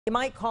You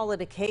might call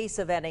it a case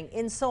of adding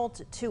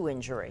insult to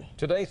injury.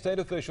 Today, state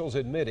officials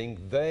admitting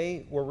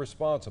they were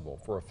responsible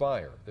for a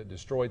fire that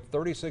destroyed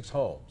 36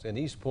 homes in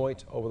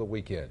Eastpoint over the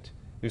weekend.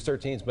 News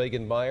 13's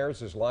Megan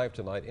Myers is live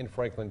tonight in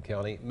Franklin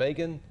County.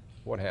 Megan,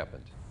 what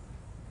happened?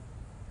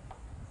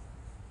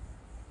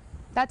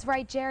 That's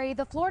right, Jerry.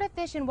 The Florida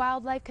Fish and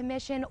Wildlife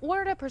Commission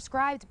ordered a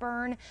prescribed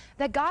burn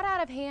that got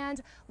out of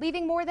hand,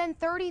 leaving more than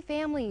 30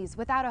 families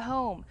without a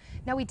home.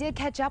 Now, we did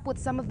catch up with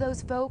some of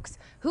those folks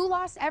who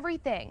lost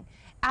everything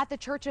at the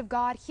Church of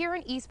God here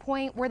in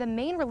Eastpoint, where the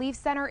main relief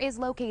center is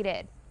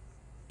located.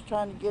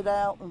 Trying to get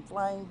out and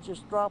flames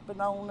just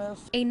dropping on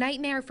us. A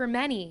nightmare for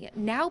many,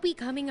 now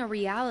becoming a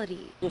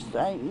reality. Just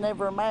ain't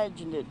never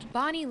imagined it.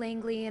 Bonnie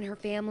Langley and her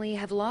family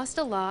have lost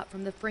a lot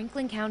from the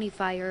Franklin County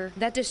fire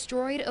that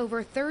destroyed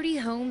over 30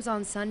 homes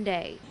on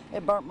Sunday.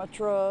 It burnt my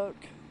truck.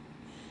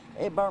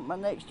 It burnt my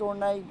next door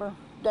neighbor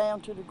down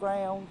to the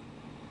ground.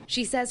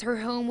 She says her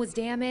home was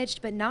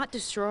damaged but not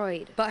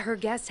destroyed, but her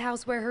guest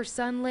house where her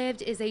son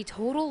lived is a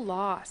total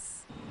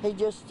loss. He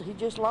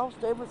just lost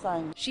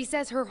everything. She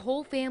says her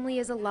whole family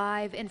is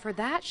alive, and for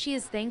that she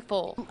is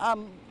thankful.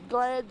 I'm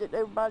glad that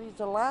everybody's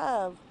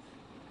alive,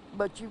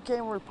 but you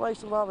can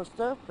replace a lot of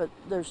stuff, but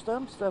there's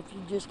some stuff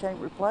you just can't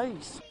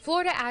replace.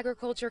 Florida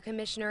Agriculture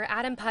Commissioner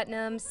Adam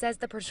Putnam says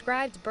the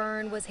prescribed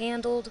burn was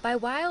handled by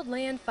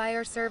Wildland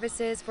Fire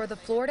Services for the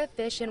Florida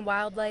Fish and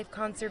Wildlife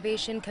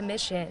Conservation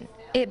Commission.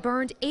 It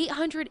burned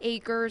 800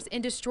 acres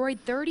and destroyed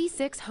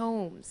 36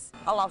 homes.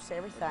 I lost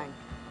everything.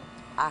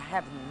 I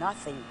have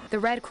nothing. The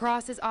Red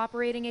Cross is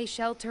operating a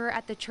shelter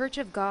at the Church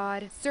of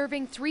God,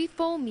 serving 3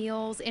 full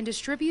meals and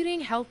distributing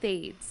health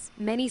aids.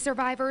 Many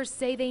survivors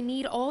say they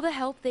need all the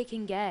help they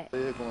can get.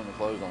 Vehicle and the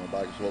clothes on the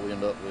back is what we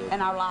end up with.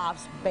 And our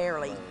lives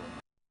barely.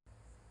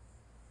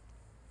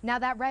 Now,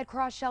 that Red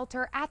Cross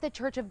shelter at the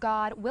Church of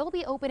God will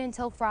be open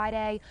until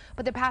Friday,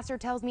 but the pastor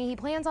tells me he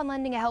plans on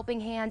lending a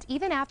helping hand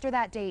even after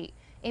that date.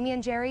 Amy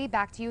and Jerry,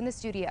 back to you in the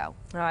studio.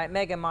 All right,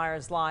 Megan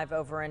Myers live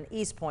over in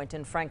Eastpoint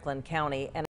in Franklin County.